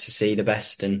don't get to see the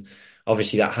best, and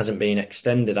obviously that hasn't been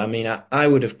extended. I mean, I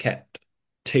would have kept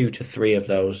 2 to 3 of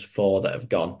those 4 that have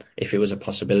gone if it was a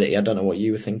possibility. I don't know what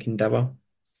you were thinking, Davo.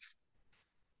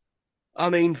 I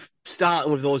mean,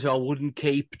 starting with those who I wouldn't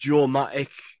keep, Joe Matic,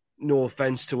 no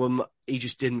offence to him, he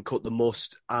just didn't cut the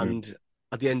must. And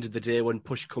at the end of the day, when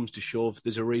push comes to shove,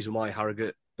 there's a reason why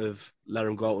Harrogate have let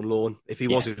him go out on loan. If he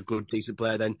was a good, decent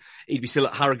player, then he'd be still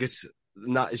at Harrogate,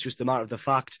 and that is just a matter of the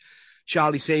fact.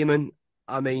 Charlie Seaman,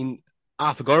 I mean,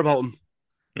 I forgot about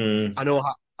him. I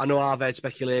know I've heard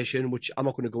speculation, which I'm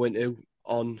not going to go into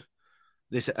on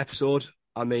this episode.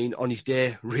 I mean, on his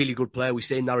day, really good player. We've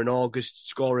seen that in August,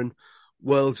 scoring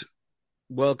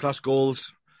world-class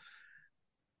goals.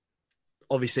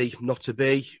 Obviously, not to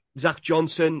be. Zach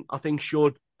Johnson, I think,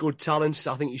 showed good talents.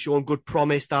 I think he's shown good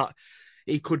promise that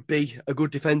he could be a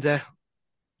good defender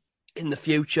in the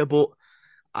future. But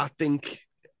I think,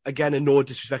 again, and no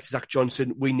disrespect to Zach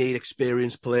Johnson, we need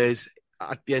experienced players.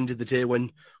 At the end of the day,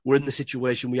 when we're in the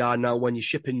situation we are now, when you're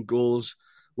shipping goals,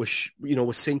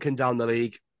 we're sinking down the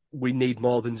league. We need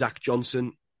more than Zach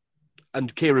Johnson.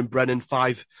 And Kieran Brennan,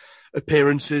 5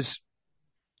 appearances.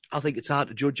 I think it's hard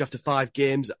to judge after 5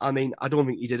 games. I mean, I don't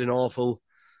think he did an awful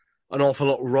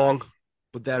lot wrong.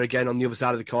 But there again, on the other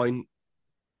side of the coin,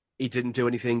 he didn't do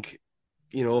anything,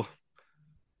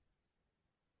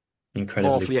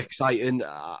 incredibly awfully exciting.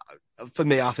 For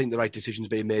me, I think the right decision's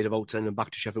being made about sending him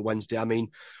back to Sheffield Wednesday. I mean,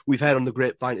 we've heard on the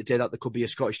grapevine today that there could be a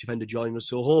Scottish defender joining us.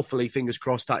 So hopefully, fingers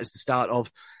crossed, that is the start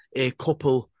of a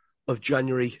couple of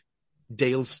January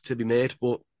deals to be made.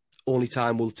 But only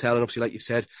time will tell. And obviously, like you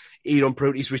said, Edon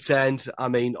Pruti's returned. I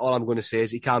mean, all I'm going to say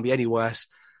is he can't be any worse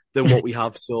than what we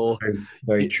have. So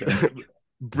very true.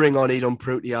 Bring on Edon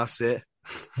Pruti, I say.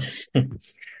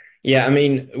 Yeah, I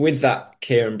mean, with that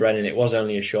Kieran Brennan, it was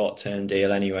only a short-term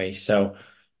deal anyway. So,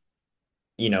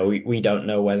 we don't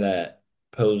know whether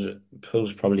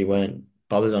Pools probably weren't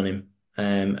bothered on him,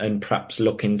 and perhaps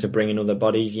looking to bring in other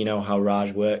bodies. You know how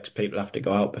Raj works. People have to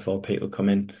go out before people come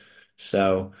in.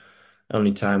 So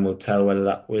only time will tell whether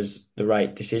that was the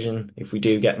right decision if we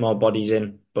do get more bodies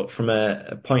in. But from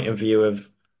a point of view of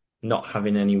not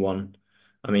having anyone,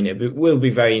 I mean, it will be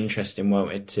very interesting,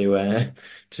 won't it,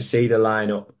 to see the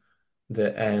lineup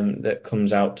that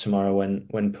comes out tomorrow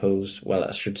when Pools, well,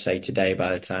 I should say today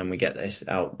by the time we get this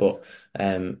out, but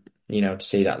to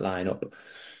see that lineup.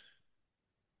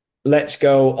 Let's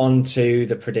go on to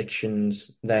the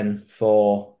predictions then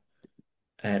for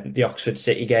the Oxford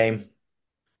City game.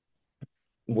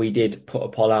 We did put a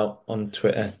poll out on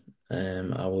Twitter.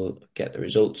 I will get the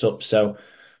results up. So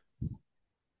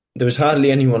there was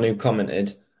hardly anyone who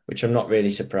commented, which I'm not really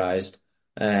surprised.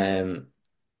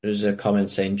 There's a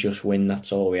comment saying, just win,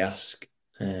 that's all we ask.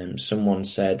 Someone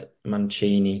said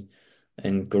Mancini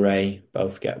and Gray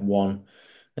both get 1.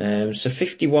 So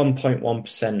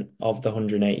 51.1% of the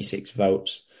 186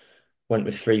 votes went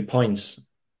with 3 points.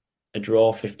 A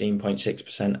draw,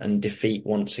 15.6%, and defeat,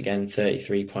 once again,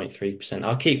 33.3%.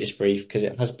 I'll keep this brief because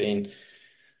it has been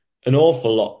an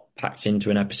awful lot packed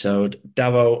into an episode.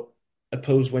 Davo, are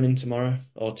Pools winning tomorrow,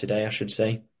 or today, I should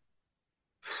say?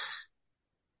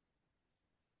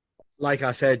 Like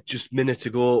I said just minutes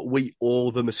ago, we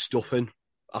owe them a stuffing.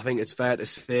 I think it's fair to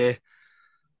say.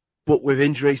 But with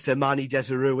injuries to Manny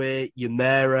Desirue,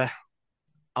 Yamera,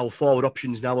 our forward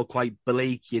options now are quite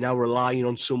bleak. You're now relying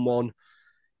on someone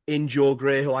in Joe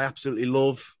Gray, who I absolutely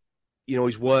love.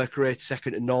 His work rate,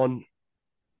 second to none.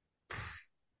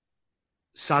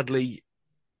 Sadly,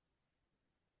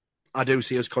 I do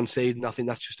see us conceding. I think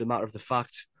that's just a matter of the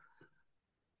fact.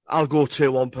 I'll go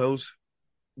 2-1 Pools.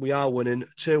 We are winning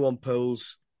 2-1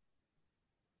 Pools.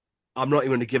 I'm not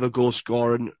even going to give a goal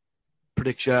scoring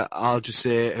prediction. I'll just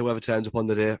say whoever turns up on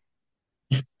the day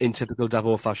in typical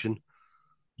Davo fashion.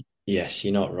 Yes,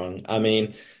 you're not wrong. I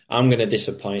mean, I'm going to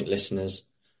disappoint listeners.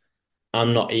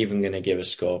 I'm not even going to give a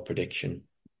score prediction.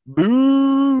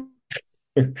 Boo!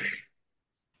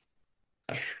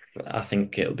 I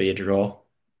think it'll be a draw.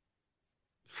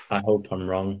 I hope I'm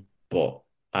wrong, but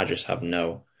I just have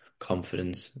no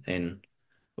confidence in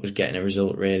us getting a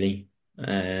result, really.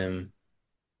 Yeah,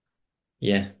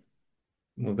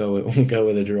 we'll go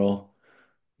with a draw.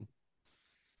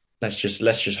 Let's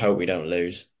just hope we don't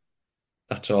lose.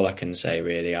 That's all I can say,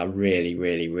 really. I really,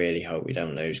 really, really hope we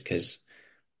don't lose, because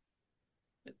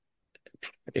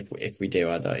if we do,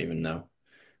 I don't even know.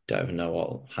 Don't even know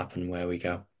what'll happen where we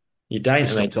go. You're dying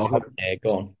to make talk. Yeah, go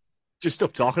on. Just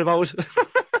stop talking about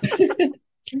it.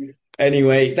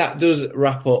 Anyway, that does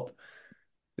wrap up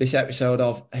this episode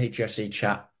of HFC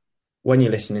Chat. When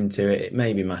you're listening to it, it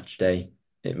may be match day.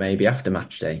 It may be after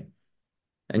match day.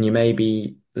 And you may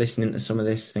be listening to some of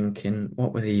this thinking,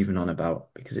 what were they even on about?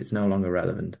 Because it's no longer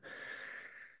relevant.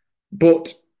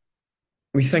 But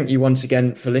we thank you once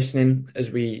again for listening. As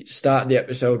we start the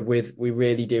episode with, we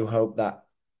really do hope that,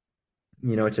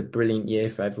 it's a brilliant year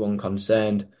for everyone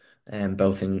concerned,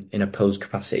 both in a Pulse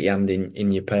capacity and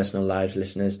in your personal lives,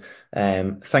 listeners.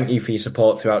 Thank you for your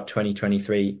support throughout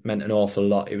 2023. It meant an awful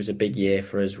lot. It was a big year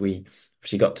for us. We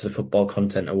obviously got to the Football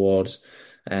Content Awards,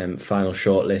 final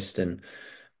shortlist,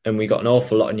 and we got an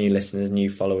awful lot of new listeners, new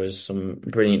followers, some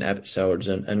brilliant episodes,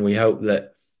 and we hope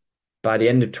that by the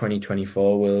end of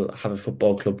 2024, we'll have a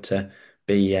football club to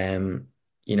be,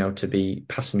 to be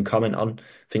passing comment on.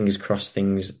 Fingers crossed,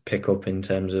 things pick up in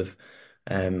terms of,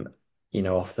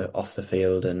 off the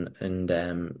field and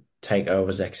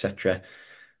takeovers, etc.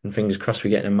 And fingers crossed, we're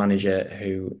getting a manager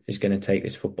who is going to take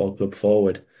this football club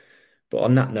forward. But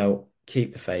on that note,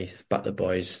 keep the faith, back the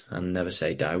boys, and never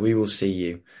say die. We will see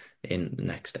you in the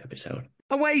next episode.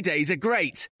 Away days are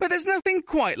great, but there's nothing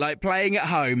quite like playing at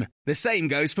home. The same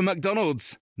goes for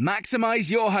McDonald's.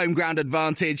 Maximise your home ground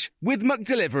advantage with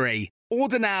McDelivery.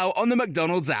 Order now on the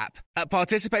McDonald's app. At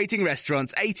participating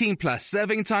restaurants, 18 plus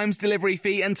serving times, delivery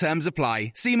fee and terms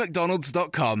apply. See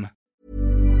mcdonalds.com.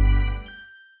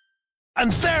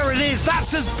 And there it is,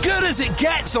 that's as good as it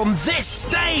gets on this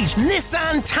stage.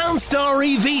 Nissan Townstar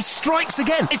EV strikes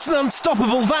again. It's an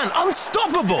unstoppable van,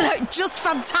 unstoppable. Just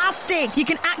fantastic. You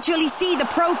can actually see the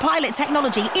ProPilot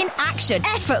technology in action.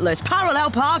 Effortless parallel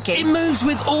parking. It moves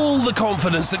with all the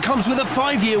confidence that comes with a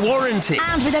 5-year warranty.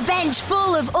 And with a bench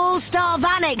full of all-star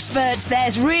van experts,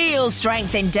 there's real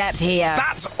strength in depth here.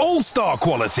 That's all-star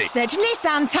quality. Search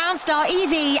Nissan Townstar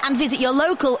EV and visit your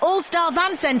local all-star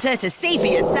van centre to see for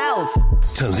yourself.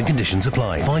 Terms and conditions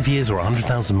apply. 5 years or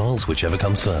 100,000 miles, whichever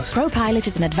comes first. ProPilot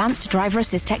is an advanced driver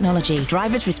assist technology.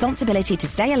 Driver's responsibility to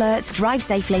stay alert, drive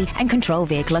safely and control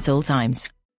vehicle at all times.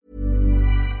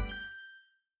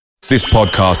 This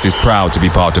podcast is proud to be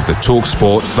part of the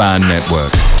TalkSport Fan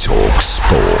Network.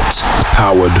 TalkSport.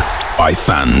 Powered by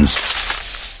fans.